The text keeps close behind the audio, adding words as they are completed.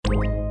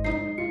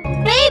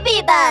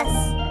Movie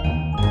Bus!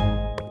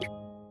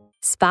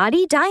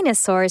 Spotty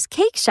Dinosaur's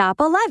Cake Shop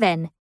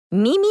 11.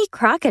 Mimi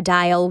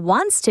Crocodile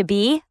wants to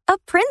be a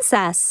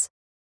princess.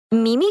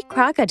 Mimi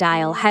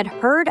Crocodile had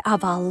heard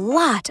of a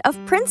lot of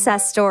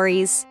princess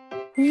stories.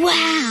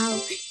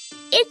 Wow!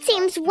 It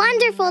seems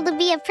wonderful to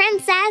be a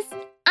princess.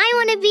 I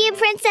want to be a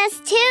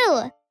princess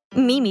too.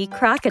 Mimi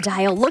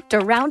Crocodile looked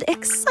around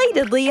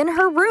excitedly in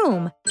her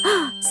room.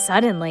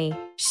 Suddenly,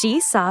 she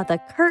saw the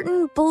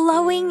curtain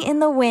blowing in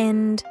the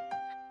wind.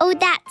 Oh,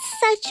 that's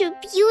such a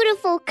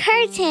beautiful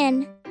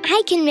curtain.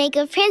 I can make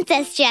a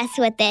princess dress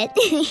with it.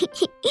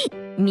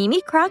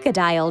 Mimi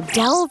Crocodile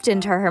delved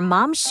into her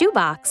mom's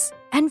shoebox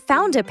and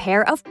found a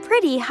pair of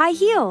pretty high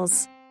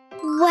heels.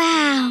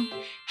 Wow,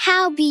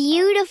 how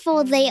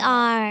beautiful they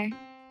are.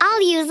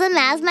 I'll use them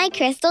as my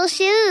crystal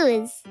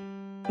shoes.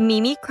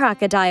 Mimi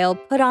Crocodile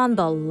put on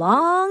the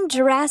long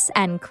dress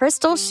and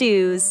crystal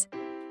shoes.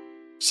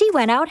 She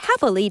went out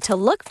happily to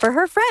look for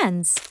her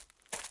friends.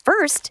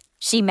 First,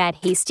 she met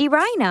Hasty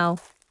Rhino.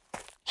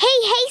 Hey,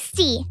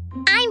 Hasty!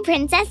 I'm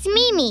Princess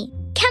Mimi.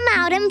 Come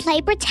out and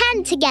play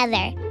pretend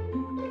together.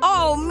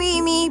 Oh,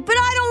 Mimi, but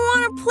I don't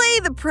want to play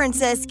the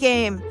princess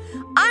game.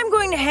 I'm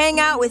going to hang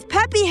out with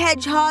Peppy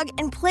Hedgehog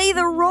and play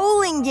the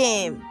rolling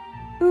game.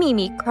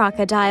 Mimi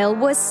Crocodile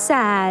was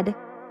sad.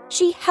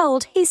 She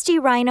held Hasty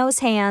Rhino's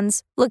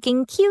hands,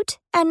 looking cute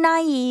and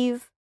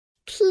naive.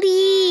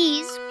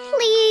 Please,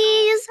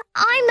 please,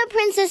 I'm a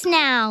princess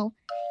now.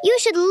 You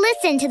should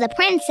listen to the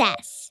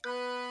princess.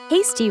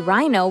 Hasty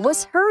Rhino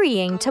was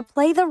hurrying to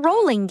play the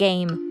rolling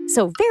game,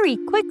 so very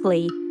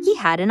quickly he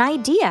had an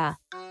idea.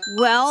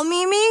 Well,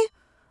 Mimi,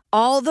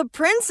 all the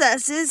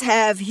princesses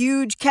have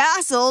huge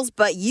castles,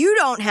 but you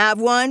don't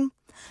have one.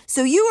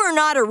 So you are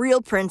not a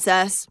real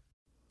princess.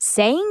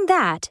 Saying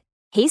that,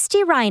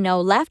 Hasty Rhino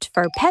left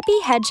for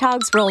Peppy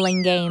Hedgehog's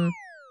rolling game.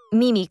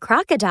 Mimi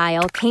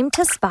Crocodile came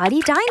to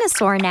Spotty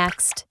Dinosaur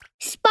next.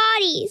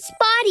 Spotty!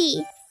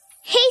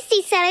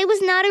 Hasty said I was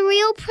not a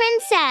real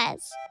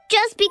princess,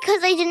 just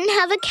because I didn't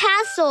have a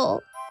castle.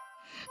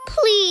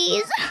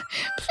 Please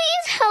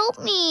help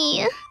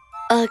me.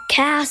 A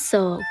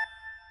castle.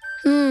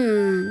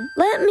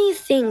 Let me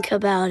think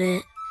about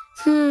it.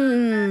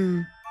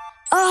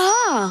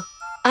 Aha!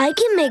 I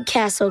can make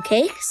castle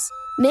cakes.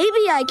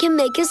 Maybe I can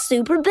make a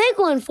super big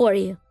one for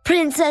you,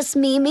 Princess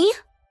Mimi.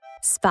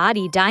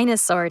 Spotty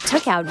Dinosaur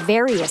took out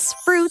various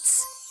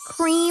fruits,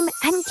 cream,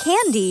 and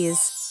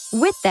candies.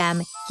 With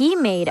them, he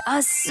made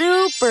a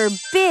super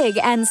big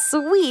and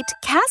sweet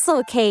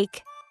castle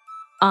cake.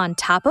 On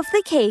top of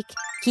the cake,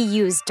 he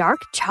used dark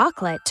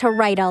chocolate to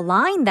write a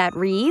line that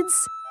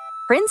reads,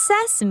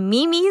 Princess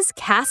Mimi's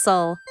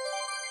Castle.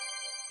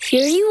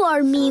 Here you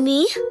are,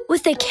 Mimi.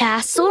 With a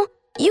castle,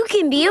 you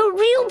can be a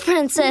real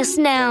princess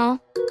now.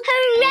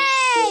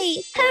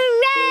 Hooray!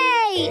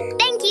 Hooray!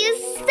 Thank you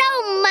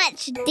so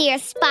much, dear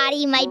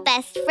Spotty, my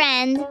best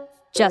friend.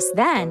 Just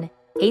then,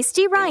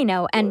 Hasty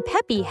Rhino and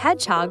Peppy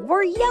Hedgehog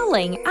were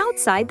yelling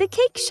outside the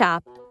cake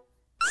shop.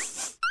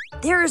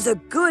 There's a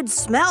good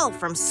smell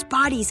from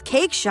Spotty's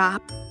cake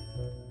shop.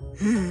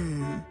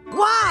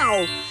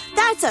 Wow!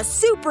 That's a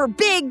super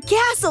big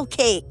castle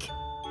cake!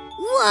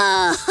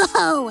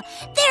 Whoa!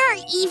 There are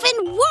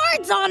even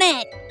words on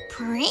it!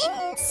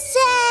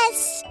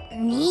 Princess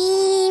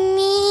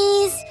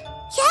Mimi's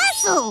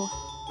Castle!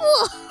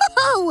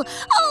 Whoa!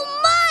 Oh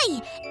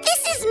my!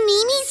 This is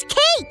Mimi's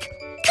cake!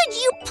 Could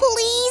you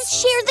please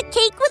share the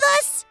cake with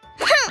us?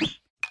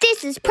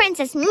 This is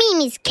Princess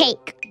Mimi's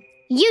cake.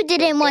 You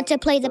didn't want to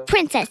play the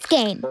princess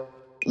game.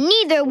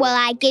 Neither will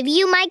I give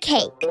you my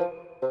cake.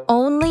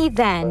 Only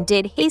then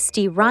did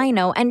Hasty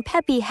Rhino and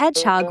Peppy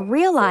Hedgehog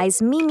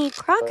realize Mimi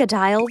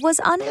Crocodile was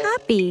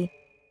unhappy.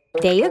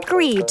 They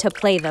agreed to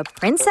play the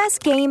princess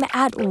game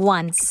at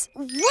once.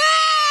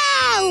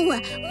 Wow!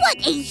 What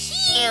a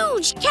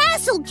huge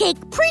castle cake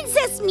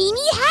Princess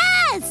Mimi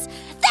has!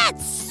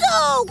 That's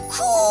so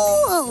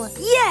cool!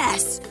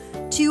 Yes!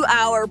 To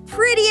our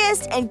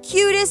prettiest and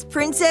cutest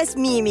Princess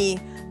Mimi.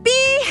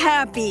 Be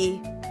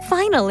happy!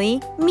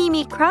 Finally,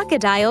 Mimi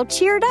Crocodile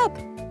cheered up.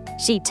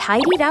 She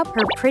tidied up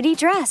her pretty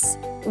dress,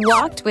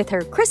 walked with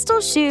her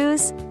crystal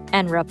shoes,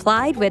 and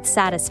replied with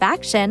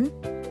satisfaction,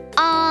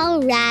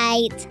 All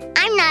right,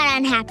 I'm not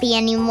unhappy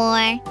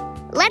anymore.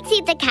 Let's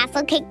eat the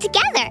castle cake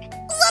together.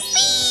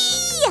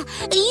 Whoopee!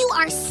 You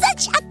are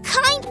such a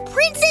kind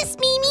princess,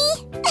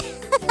 Mimi!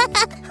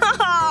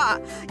 Ha!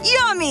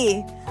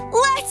 Yummy!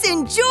 Let's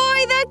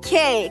enjoy the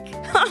cake!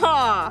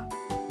 Ha!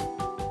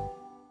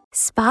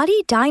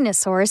 Spotty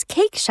Dinosaur's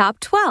Cake Shop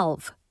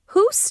 12.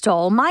 Who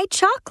stole my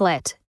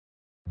chocolate?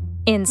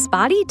 In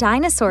Spotty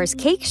Dinosaur's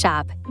Cake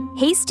Shop,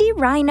 Hasty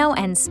Rhino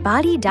and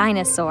Spotty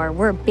Dinosaur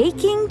were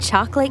baking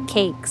chocolate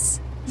cakes.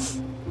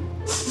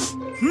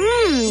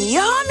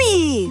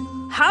 Yummy!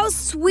 How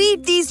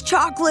sweet these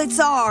chocolates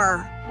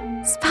are!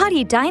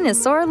 Spotty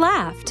Dinosaur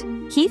laughed.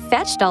 He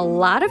fetched a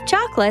lot of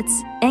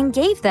chocolates and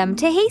gave them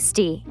to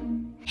Hasty.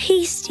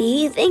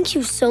 Hasty, thank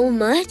you so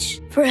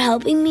much for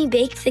helping me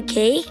bake the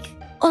cake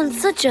on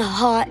such a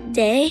hot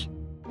day.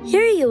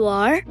 Here you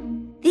are.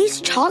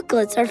 These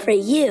chocolates are for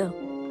you.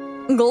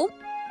 Gulp!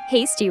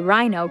 Hasty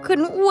Rhino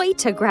couldn't wait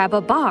to grab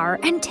a bar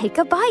and take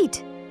a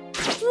bite.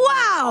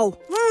 Wow!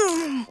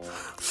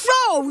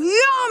 So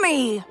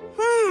yummy!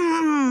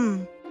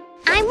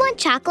 I want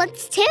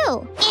chocolates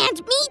too. And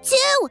me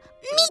too!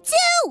 Me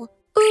too!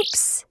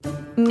 Oops!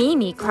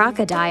 Mimi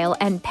Crocodile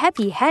and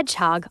Peppy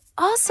Hedgehog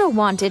also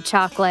wanted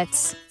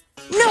chocolates.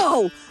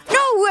 No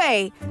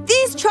way!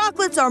 These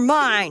chocolates are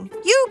mine.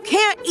 You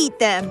can't eat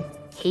them.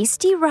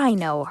 Hasty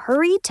Rhino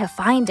hurried to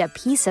find a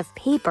piece of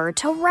paper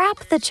to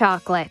wrap the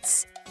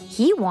chocolates.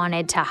 He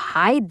wanted to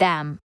hide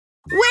them.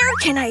 Where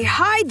can I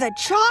hide the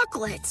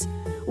chocolates?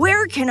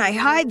 Where can I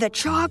hide the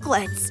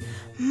chocolates?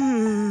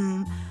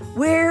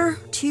 Where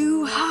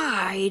to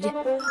hide?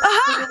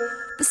 Aha!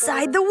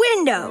 Beside the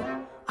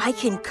window. I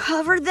can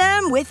cover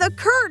them with a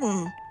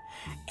curtain.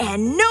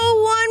 And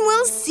no one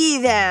will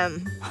see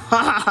them.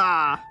 Ha ha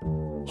ha!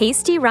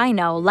 Hasty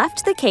Rhino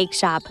left the cake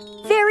shop,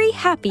 very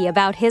happy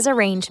about his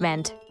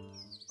arrangement.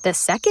 The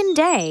second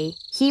day,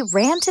 he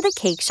ran to the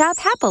cake shop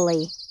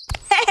happily.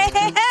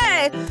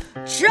 Hey!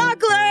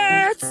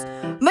 Chocolates!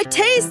 My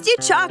tasty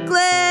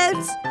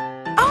chocolates!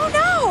 Oh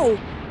no!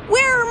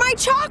 Where are my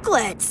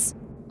chocolates?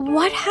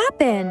 What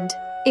happened?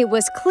 It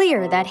was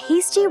clear that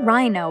Hasty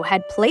Rhino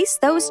had placed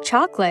those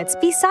chocolates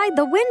beside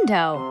the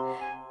window.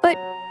 But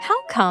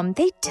how come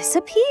they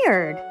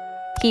disappeared?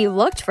 He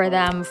looked for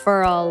them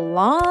for a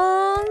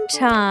long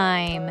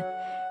time,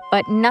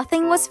 but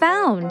nothing was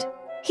found.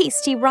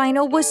 Hasty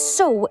Rhino was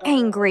so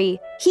angry.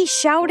 He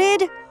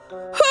shouted,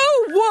 Who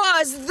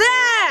was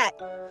that?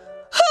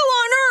 Who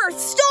on earth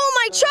stole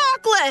my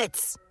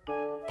chocolates?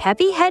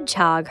 Peppy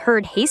Hedgehog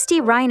heard Hasty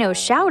Rhino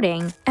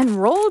shouting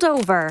and rolled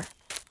over.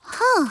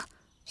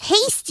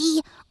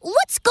 Hasty,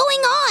 what's going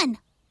on?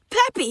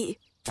 Peppy,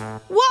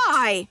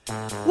 why?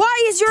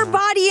 Why is your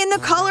body in the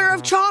color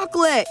of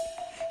chocolate?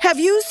 Have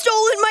you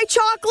stolen my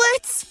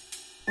chocolates?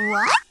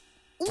 What?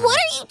 What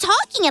are you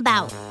talking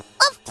about?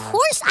 Of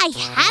course I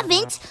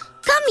haven't.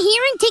 Come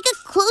here and take a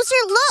closer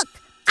look.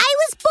 I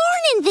was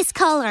born in this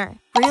color.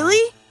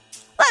 Really?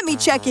 Let me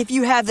check if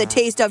you have the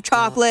taste of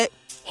chocolate.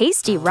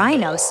 Hasty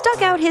Rhino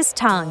stuck out his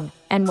tongue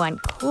and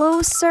went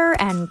closer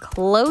and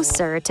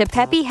closer to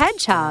Peppy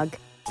Hedgehog.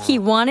 He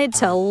wanted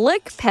to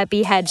lick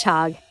Peppy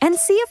Hedgehog and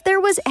see if there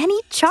was any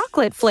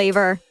chocolate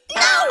flavor.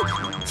 No!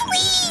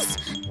 Please!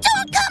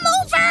 Don't come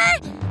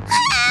over!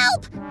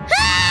 Help!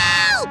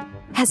 Help!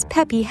 As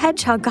Peppy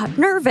Hedgehog got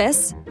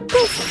nervous,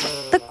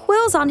 poof, the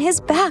quills on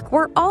his back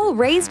were all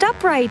raised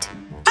upright.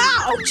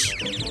 Ouch!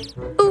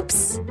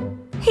 Oops!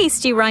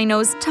 Hasty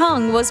Rhino's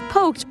tongue was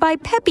poked by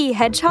Peppy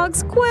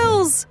Hedgehog's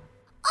quills.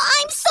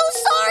 I'm so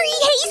sorry,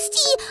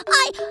 Hasty.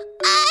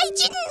 I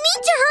didn't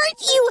mean to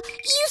hurt you.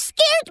 You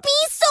scared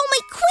me, so my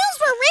quills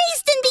were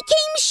raised and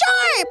became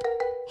sharp.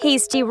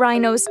 Hasty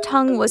Rhino's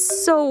tongue was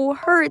so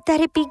hurt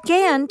that it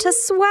began to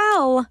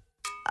swell.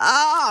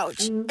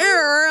 Ouch! It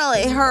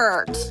really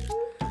hurts.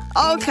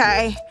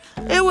 Okay,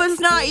 it was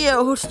not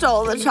you who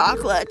stole the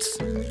chocolates.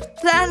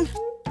 Then,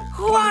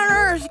 who on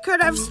earth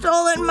could have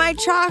stolen my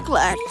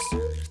chocolates?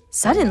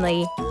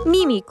 Suddenly,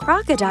 Mimi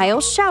Crocodile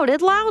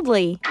shouted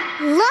loudly.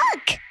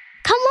 Look!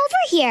 Come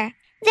over here.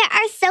 There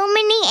are so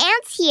many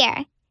ants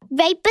here,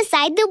 right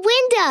beside the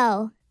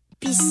window.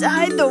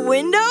 Beside the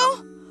window?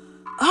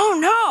 Oh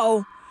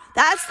no!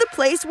 That's the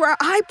place where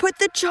I put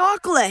the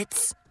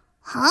chocolates.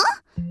 Huh?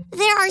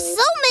 There are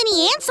so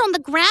many ants on the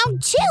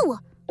ground, too.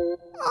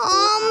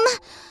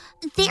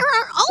 There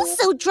are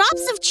also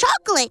drops of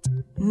chocolate.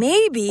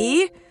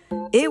 Maybe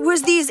it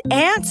was these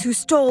ants who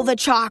stole the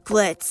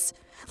chocolates.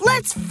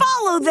 Let's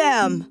follow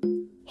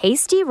them.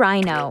 Hasty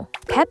Rhino,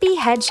 Peppy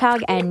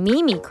Hedgehog, and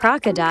Mimi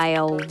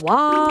Crocodile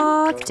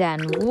walked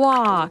and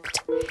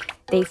walked.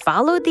 They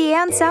followed the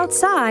ants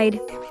outside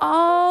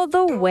all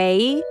the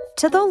way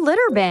to the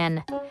litter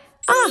bin.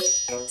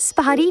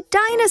 Spotty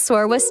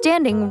Dinosaur was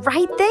standing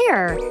right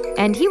there,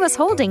 and he was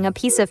holding a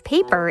piece of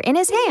paper in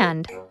his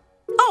hand.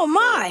 Oh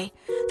my!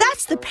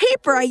 That's the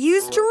paper I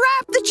used to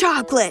wrap the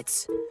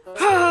chocolates.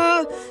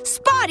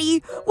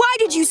 Spotty, why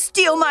did you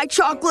steal my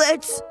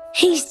chocolates?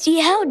 Hasty,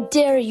 how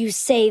dare you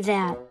say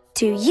that?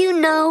 Do you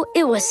know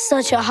it was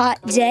such a hot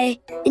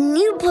day? And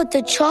you put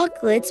the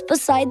chocolates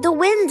beside the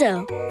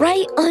window,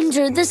 right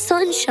under the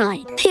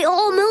sunshine. They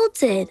all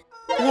melted.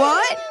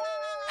 What?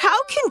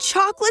 How can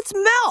chocolates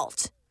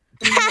melt?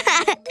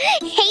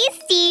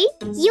 Hasty,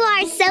 you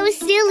are so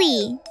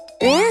silly.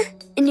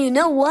 And you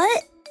know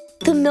what?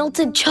 The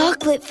melted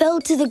chocolate fell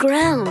to the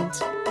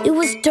ground. It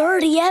was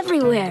dirty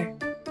everywhere.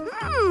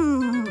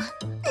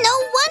 No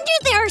wonder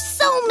there are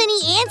so many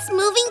ants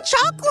moving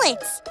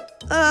chocolates.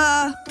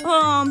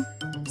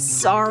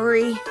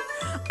 Sorry.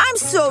 I'm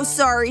so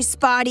sorry,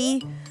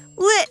 Spotty.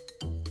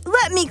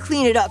 Let me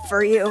clean it up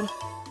for you.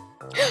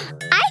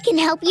 I can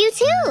help you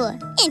too.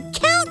 And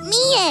count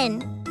me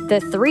in. The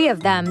three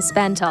of them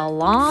spent a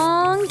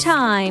long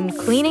time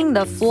cleaning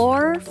the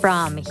floor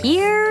from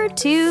here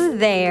to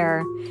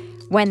there.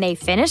 When they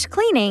finished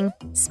cleaning,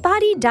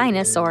 Spotty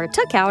Dinosaur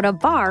took out a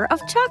bar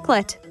of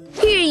chocolate.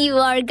 Here you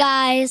are,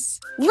 guys.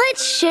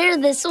 Let's share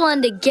this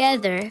one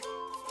together.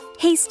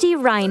 Hasty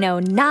Rhino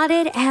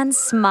nodded and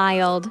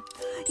smiled.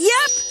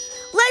 Yep,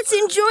 let's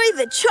enjoy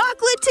the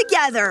chocolate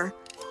together.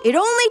 It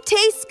only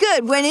tastes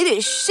good when it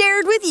is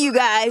shared with you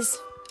guys.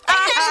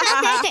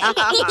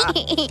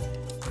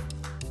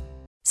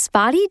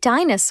 Spotty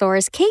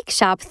Dinosaur's Cake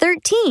Shop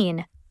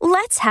 13.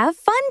 Let's have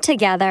fun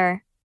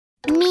together.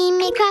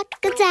 Mimi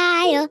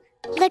Crocodile,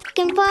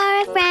 looking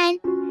for a friend.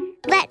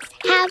 Let's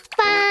have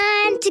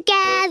fun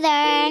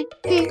together.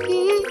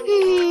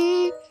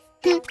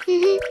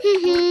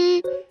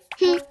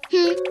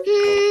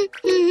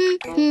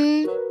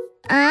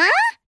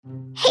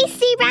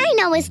 Hasty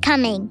Rhino is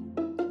coming.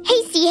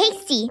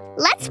 Hasty,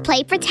 let's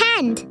play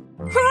pretend.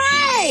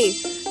 Hooray!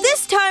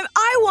 This time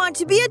I want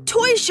to be a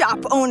toy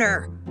shop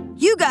owner.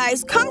 You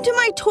guys come to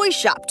my toy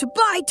shop to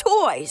buy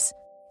toys.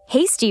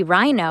 Hasty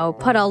Rhino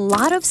put a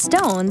lot of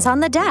stones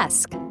on the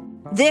desk.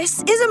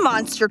 This is a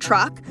monster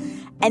truck,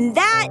 and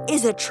that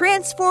is a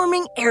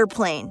transforming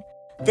airplane.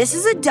 This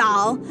is a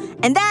doll,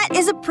 and that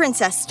is a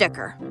princess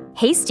sticker.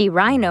 Hasty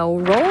Rhino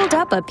rolled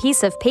up a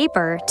piece of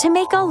paper to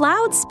make a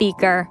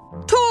loudspeaker.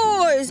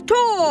 Toys!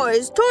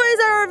 Toys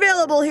are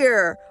available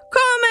here.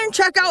 Come and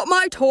check out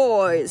my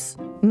toys.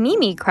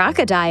 Mimi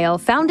Crocodile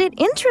found it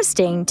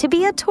interesting to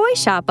be a toy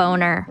shop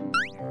owner.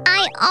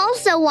 I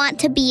also want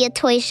to be a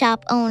toy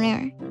shop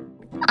owner.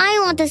 I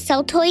want to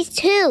sell toys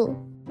too.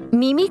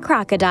 Mimi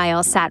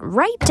Crocodile sat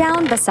right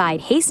down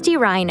beside Hasty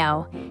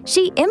Rhino.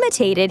 She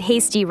imitated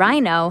Hasty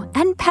Rhino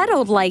and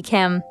pedaled like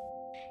him.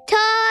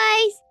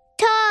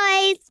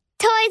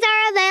 Toys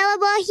are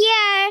available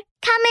here.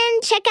 Come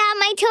and check out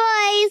my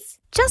toys.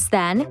 Just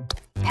then,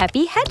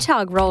 Peppy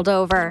Hedgehog rolled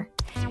over.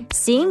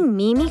 Seeing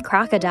Mimi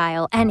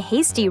Crocodile and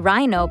Hasty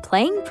Rhino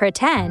playing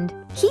pretend,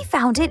 he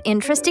found it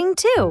interesting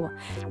too.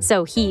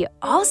 So he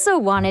also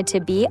wanted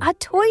to be a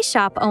toy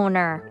shop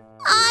owner.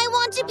 I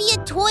want to be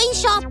a toy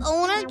shop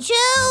owner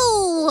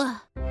too.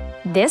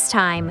 This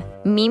time,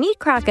 Mimi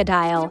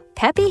Crocodile,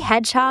 Peppy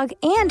Hedgehog,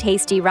 and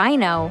Hasty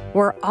Rhino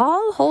were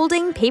all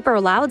holding paper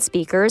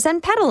loudspeakers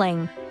and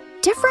pedaling.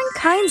 Different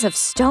kinds of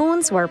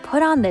stones were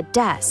put on the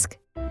desk,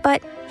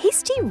 but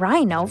Hasty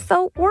Rhino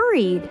felt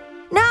worried.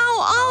 Now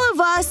all of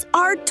us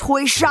are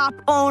toy shop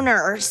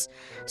owners.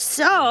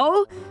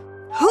 So,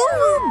 who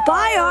will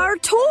buy our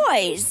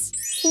toys?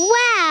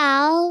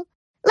 Well,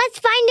 let's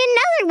find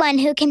another one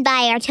who can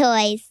buy our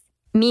toys.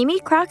 Mimi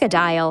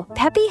Crocodile,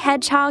 Peppy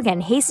Hedgehog,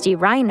 and Hasty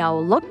Rhino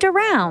looked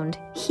around,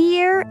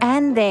 here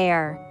and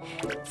there.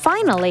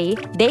 Finally,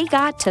 they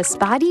got to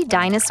Spotty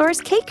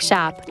Dinosaur's Cake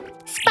Shop.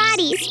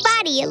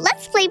 Spotty,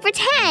 let's play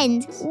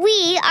pretend.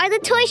 We are the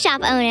toy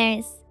shop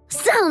owners.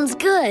 Sounds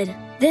good.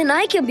 Then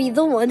I can be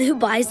the one who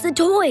buys the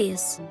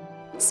toys.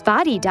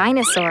 Spotty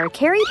Dinosaur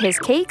carried his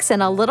cakes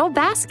in a little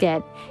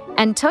basket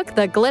and took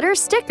the glitter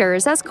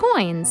stickers as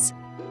coins.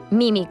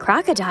 Mimi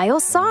Crocodile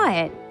saw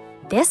it.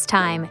 This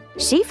time,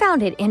 she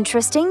found it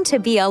interesting to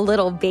be a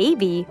little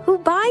baby who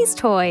buys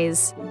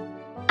toys.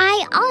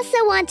 I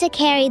also want to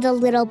carry the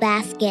little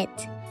basket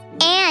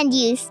and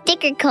use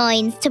sticker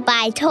coins to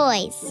buy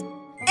toys.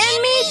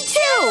 And me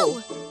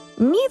too!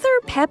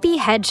 Neither Peppy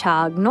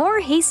Hedgehog nor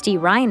Hasty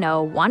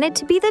Rhino wanted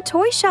to be the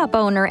toy shop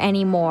owner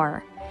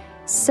anymore.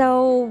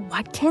 So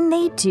what can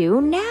they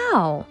do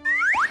now?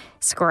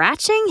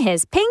 Scratching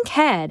his pink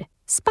head,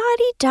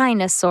 Spotty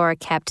Dinosaur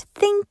kept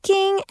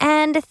thinking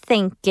and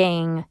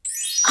thinking.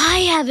 I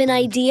have an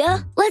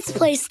idea. Let's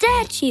play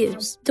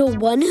statues. The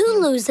one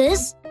who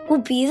loses will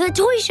be the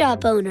toy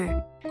shop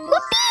owner.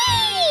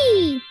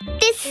 Whoopee!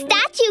 This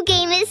statue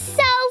game is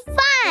so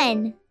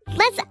fun!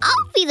 Let's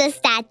all be the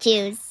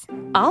statues.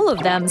 All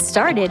of them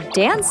started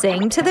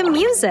dancing to the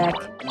music.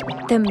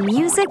 The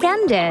music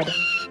ended.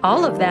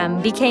 All of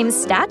them became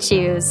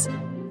statues.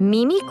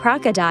 Mimi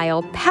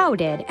Crocodile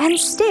pouted and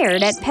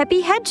stared at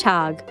Peppy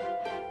Hedgehog.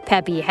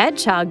 Peppy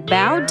Hedgehog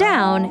bowed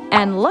down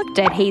and looked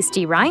at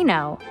Hasty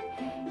Rhino.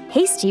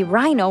 Hasty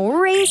Rhino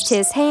raised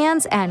his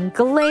hands and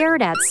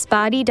glared at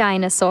Spotty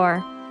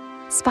Dinosaur.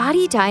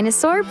 Spotty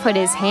Dinosaur put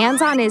his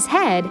hands on his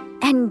head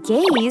and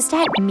gazed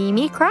at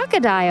Mimi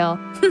Crocodile.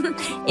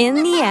 In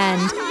the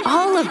end,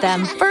 all of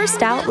them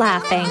burst out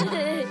laughing.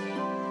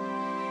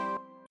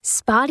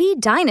 Spotty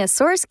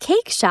Dinosaur's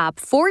Cake Shop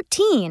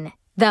 14,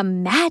 the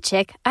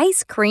Magic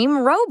Ice Cream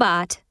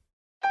Robot.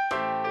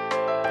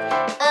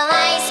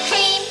 Ice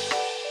cream,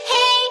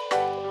 hey,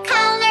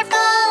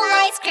 colorful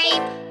ice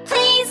cream.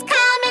 Please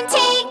come and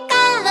take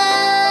a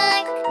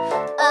look.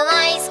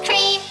 Ice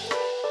cream,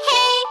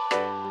 hey,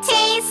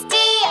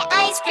 tasty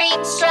ice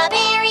cream.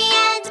 Strawberry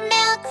and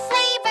milk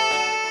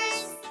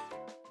flavors.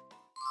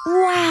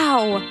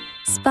 Wow!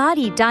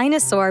 Spotty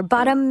Dinosaur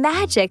bought a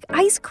magic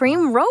ice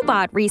cream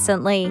robot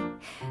recently.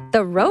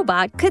 The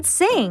robot could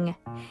sing.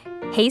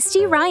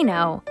 Hasty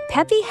Rhino,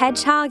 Peppy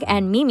Hedgehog,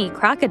 and Mimi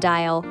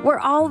Crocodile were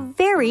all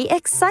very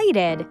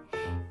excited.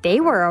 They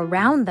were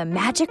around the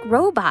magic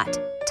robot,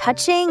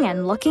 touching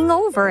and looking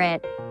over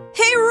it.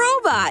 Hey,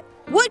 robot,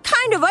 what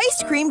kind of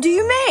ice cream do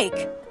you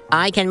make?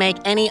 I can make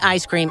any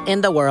ice cream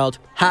in the world.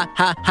 Ha,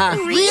 ha, ha.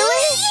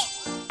 Really?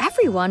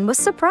 Everyone was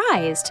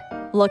surprised,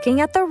 looking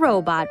at the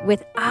robot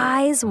with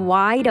eyes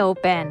wide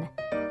open.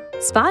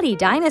 Spotty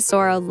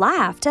Dinosaur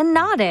laughed and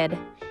nodded.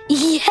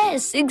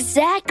 Yes,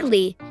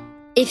 exactly.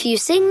 If you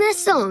sing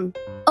this song,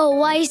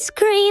 oh, ice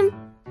cream,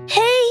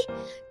 hey,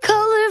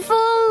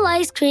 colorful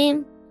ice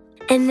cream,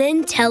 and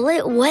then tell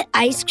it what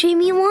ice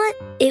cream you want,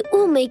 it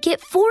will make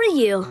it for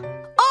you.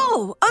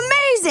 Oh,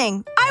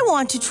 amazing! I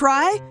want to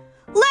try.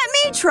 Let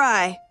me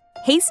try.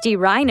 Hasty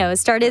Rhino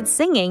started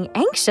singing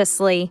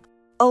anxiously.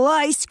 Oh,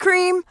 ice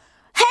cream.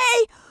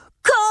 Hey,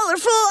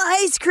 colorful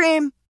ice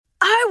cream.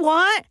 I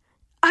want.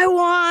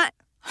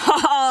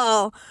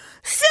 Oh,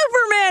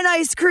 Superman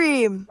ice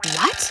cream.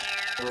 What?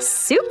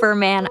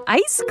 Superman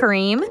ice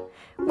cream?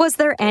 Was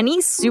there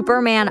any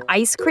Superman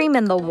ice cream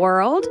in the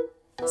world?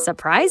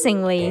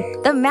 Surprisingly,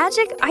 the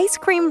magic ice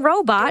cream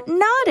robot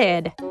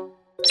nodded.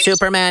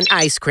 Superman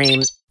ice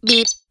cream.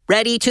 Beep.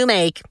 Ready to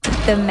make.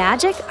 The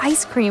magic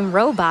ice cream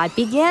robot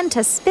began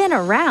to spin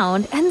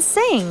around and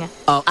sing.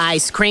 Oh,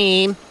 ice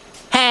cream.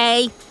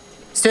 Hey,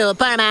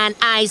 Superman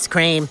ice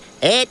cream.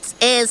 It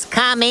is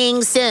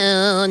coming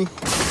soon.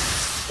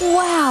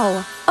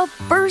 Wow! A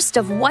burst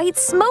of white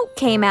smoke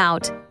came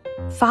out,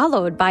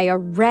 followed by a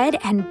red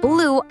and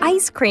blue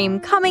ice cream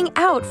coming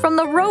out from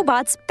the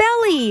robot's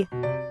belly.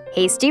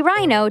 Hasty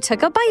Rhino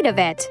took a bite of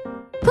it.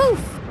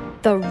 Poof!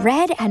 The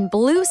red and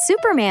blue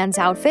Superman's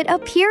outfit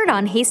appeared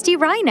on Hasty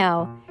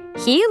Rhino.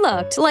 He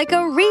looked like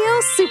a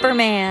real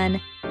Superman.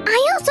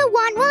 I also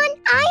want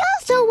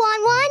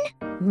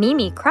one.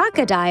 Mimi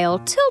Crocodile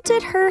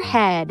tilted her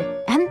head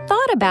and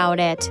thought about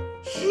it.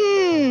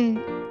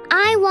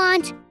 I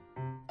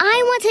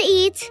want to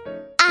eat.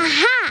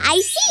 Aha,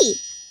 I see.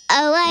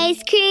 Oh,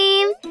 ice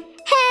cream.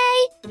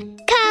 Hey,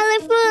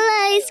 colorful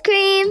ice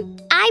cream.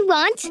 I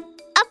want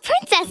a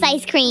princess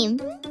ice cream.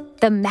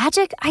 The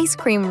magic ice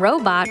cream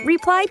robot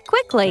replied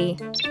quickly.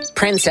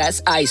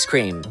 Princess ice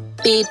cream.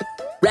 Beep.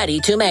 Ready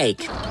to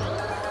make.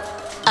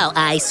 Oh,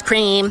 ice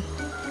cream.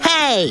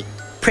 Hey,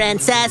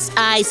 princess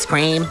ice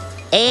cream.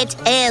 It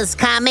is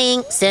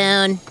coming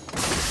soon.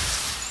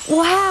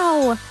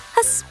 Wow!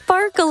 A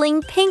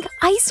sparkling pink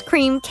ice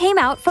cream came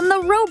out from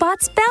the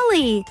robot's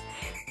belly.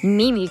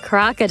 Mimi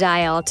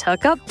Crocodile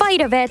took a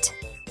bite of it.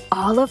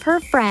 All of her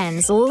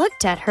friends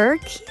looked at her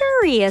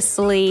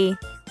curiously.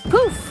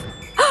 Poof!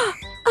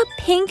 A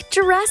pink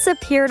dress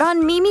appeared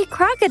on Mimi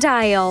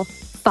Crocodile,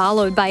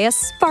 followed by a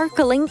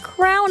sparkling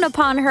crown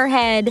upon her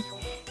head.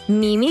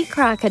 Mimi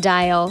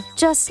Crocodile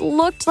just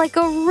looked like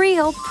a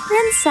real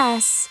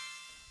princess.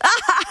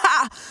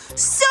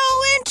 So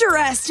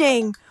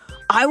interesting.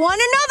 I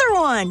want another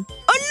one.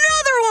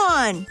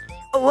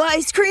 Oh,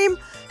 ice cream.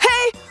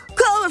 Hey,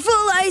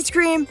 colorful ice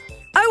cream.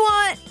 I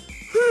want,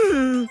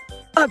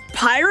 a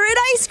pirate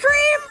ice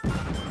cream?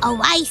 Oh,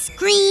 ice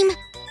cream.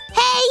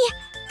 Hey,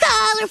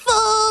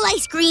 colorful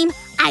ice cream.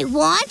 I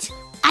want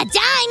a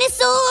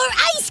dinosaur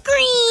ice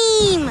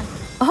cream.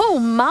 Oh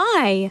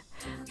my!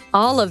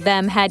 All of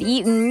them had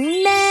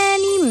eaten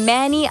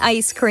many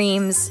ice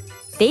creams.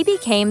 They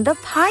became the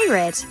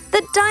pirate,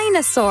 the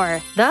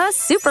dinosaur, the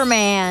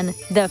Superman,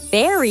 the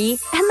fairy,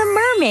 and the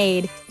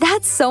mermaid.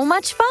 That's so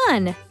much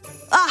fun!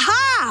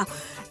 Aha!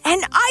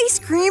 An ice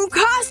cream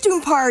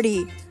costume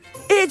party.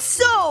 It's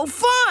so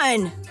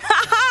fun!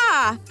 Ha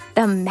ha!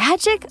 The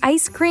magic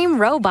ice cream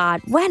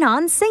robot went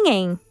on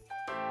singing.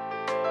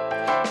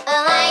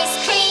 Oh,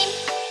 ice cream.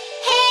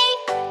 Hey,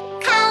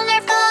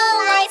 colorful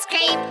ice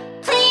cream.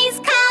 Please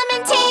come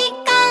and take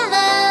a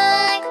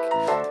look.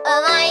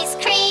 Oh, ice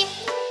cream.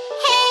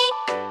 Hey,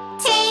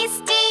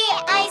 tasty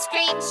ice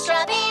cream.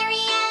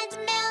 Strawberry and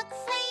milk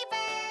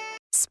flavor.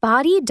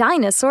 Spotty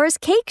Dinosaur's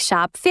Cake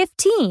Shop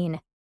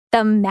 15.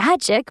 The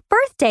magic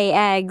birthday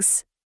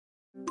eggs.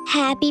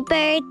 Happy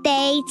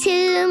birthday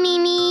to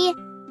Mimi.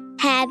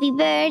 Happy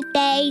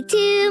birthday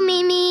to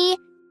Mimi.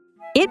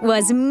 It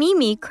was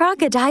Mimi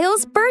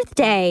Crocodile's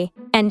birthday,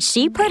 and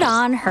she put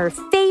on her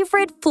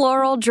favorite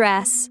floral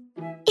dress.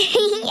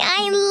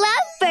 I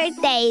love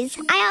birthdays.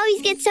 I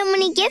always get so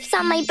many gifts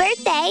on my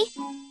birthday.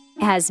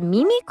 As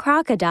Mimi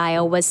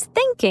Crocodile was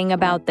thinking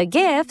about the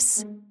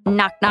gifts,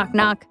 knock, knock,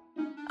 knock.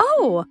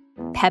 Oh,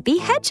 Peppy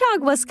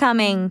Hedgehog was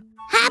coming.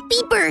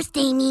 Happy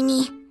birthday,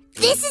 Mimi.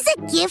 This is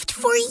a gift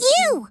for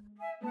you.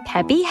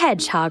 Peppy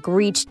Hedgehog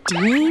reached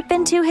deep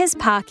into his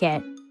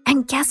pocket,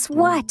 and guess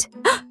what?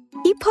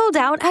 He pulled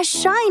out a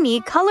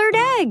shiny colored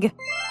egg.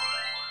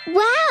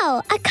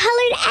 Wow, a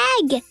colored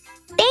egg.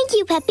 Thank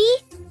you, Peppy.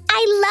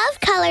 I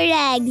love colored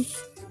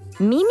eggs.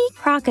 Mimi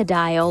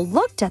Crocodile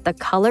looked at the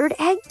colored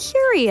egg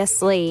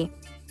curiously.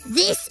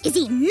 This is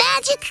a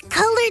magic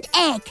colored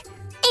egg,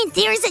 and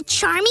there's a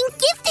charming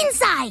gift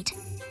inside.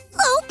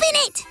 Open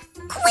it,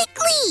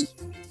 quickly.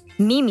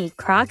 Mimi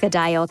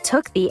Crocodile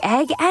took the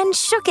egg and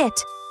shook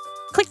it.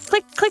 Click,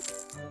 click, click.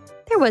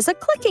 There was a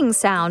clicking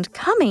sound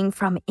coming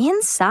from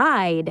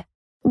inside.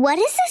 What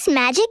is this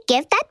magic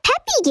gift that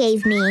Peppy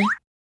gave me?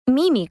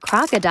 Mimi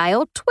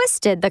Crocodile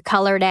twisted the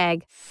colored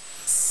egg.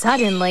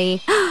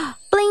 Suddenly,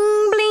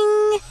 bling,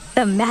 bling,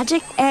 the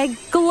magic egg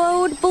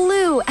glowed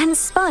blue and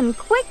spun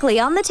quickly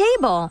on the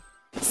table.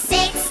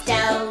 6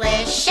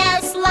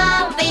 delicious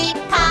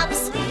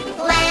lollipops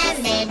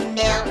landed almond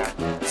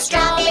milk,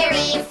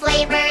 strawberry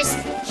flavors.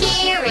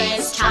 Here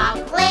is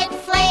chocolate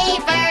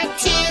flavor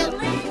too.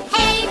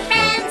 Hey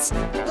friends,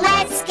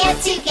 let's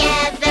get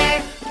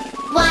together.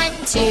 1,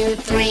 2,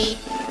 3,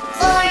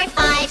 4,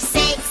 5,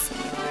 6.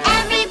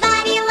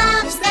 Everybody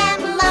loves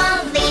them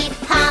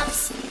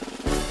lollipops.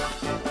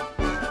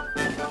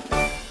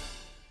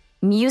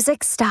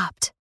 Music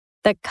stopped.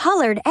 The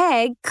colored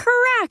egg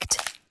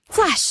cracked.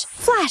 Flash,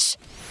 flash.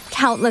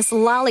 Countless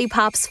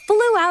lollipops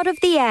flew out of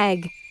the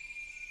egg.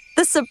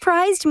 The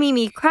surprised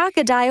Mimi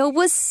Crocodile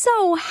was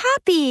so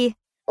happy.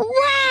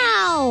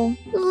 Wow!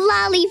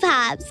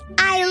 Lollipops!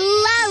 I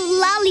love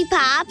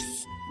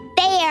lollipops!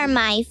 They are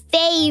my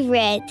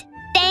favorite.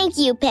 Thank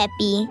you,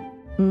 Peppy.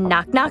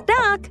 Knock, knock,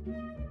 knock.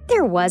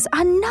 There was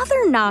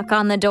another knock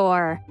on the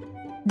door.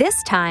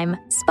 This time,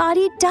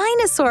 Spotty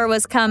Dinosaur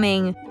was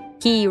coming.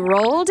 He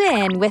rolled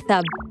in with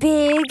a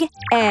big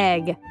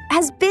egg,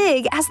 as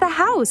big as the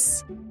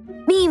house.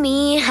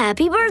 Mimi,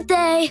 happy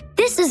birthday!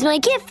 This is my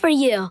gift for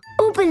you.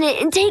 Open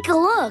it and take a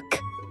look.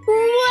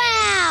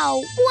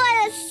 Wow!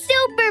 What a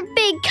super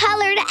big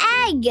colored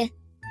egg!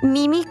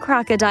 Mimi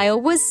Crocodile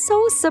was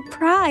so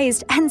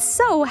surprised and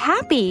so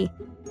happy.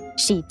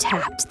 She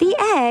tapped the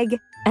egg,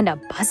 and a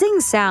buzzing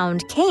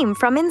sound came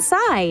from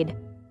inside.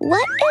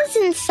 What is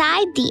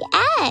inside the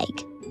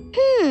egg?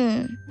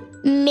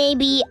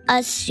 Maybe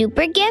a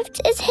super gift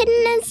is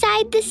hidden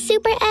inside the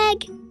super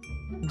egg?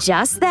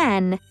 Just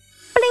then,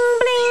 bling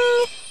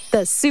bling,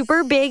 the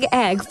super big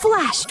egg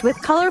flashed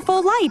with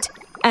colorful light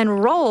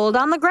and rolled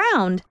on the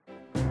ground.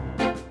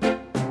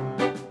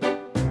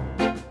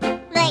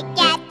 Look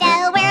at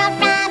the world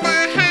from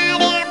a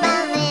hot air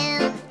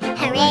balloon.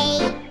 Hooray!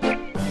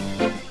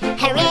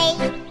 Hooray!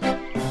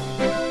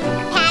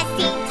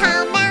 Passing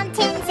tall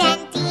mountains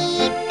and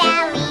deep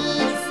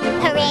valleys.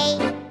 Hooray!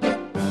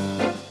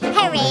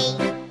 Hooray!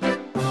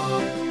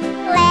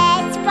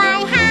 Let's fly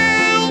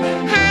high,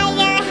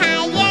 higher,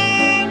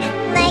 higher.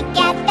 Look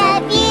at the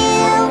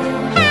view.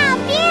 How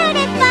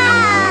beautiful!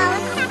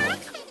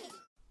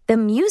 The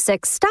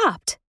music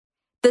stopped.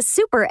 The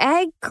super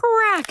egg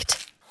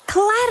cracked.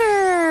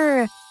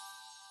 Clatter!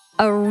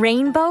 A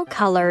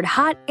rainbow-colored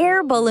hot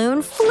air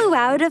balloon flew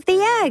out of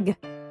the egg.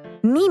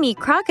 Mimi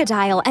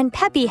Crocodile and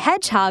Peppy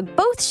Hedgehog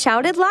both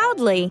shouted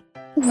loudly.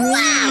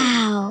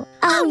 Wow!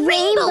 A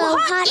rainbow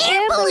hot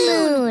air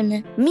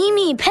balloon!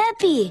 Mimi,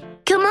 Peppy,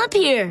 come up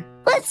here.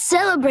 Let's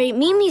celebrate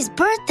Mimi's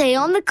birthday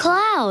on the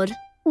cloud.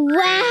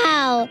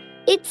 Wow!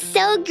 It's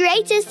so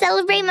great to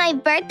celebrate my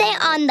birthday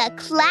on the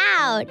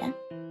cloud.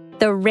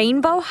 The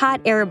rainbow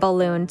hot air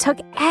balloon took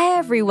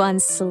everyone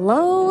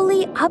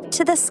slowly up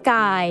to the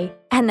sky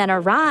and then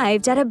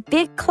arrived at a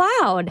big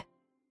cloud.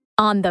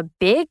 On the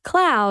big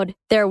cloud,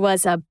 there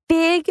was a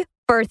big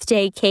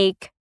birthday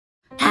cake.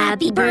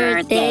 Happy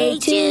birthday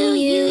to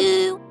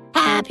you.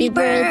 Happy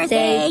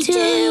birthday to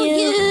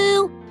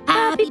you.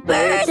 Happy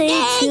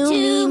birthday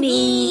to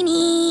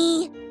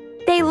Mimi.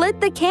 They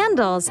lit the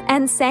candles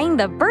and sang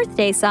the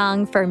birthday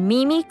song for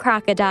Mimi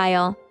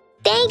Crocodile.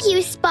 Thank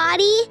you,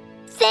 Spotty.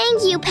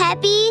 Thank you,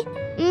 Peppy.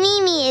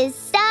 Mimi is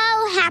so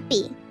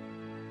happy.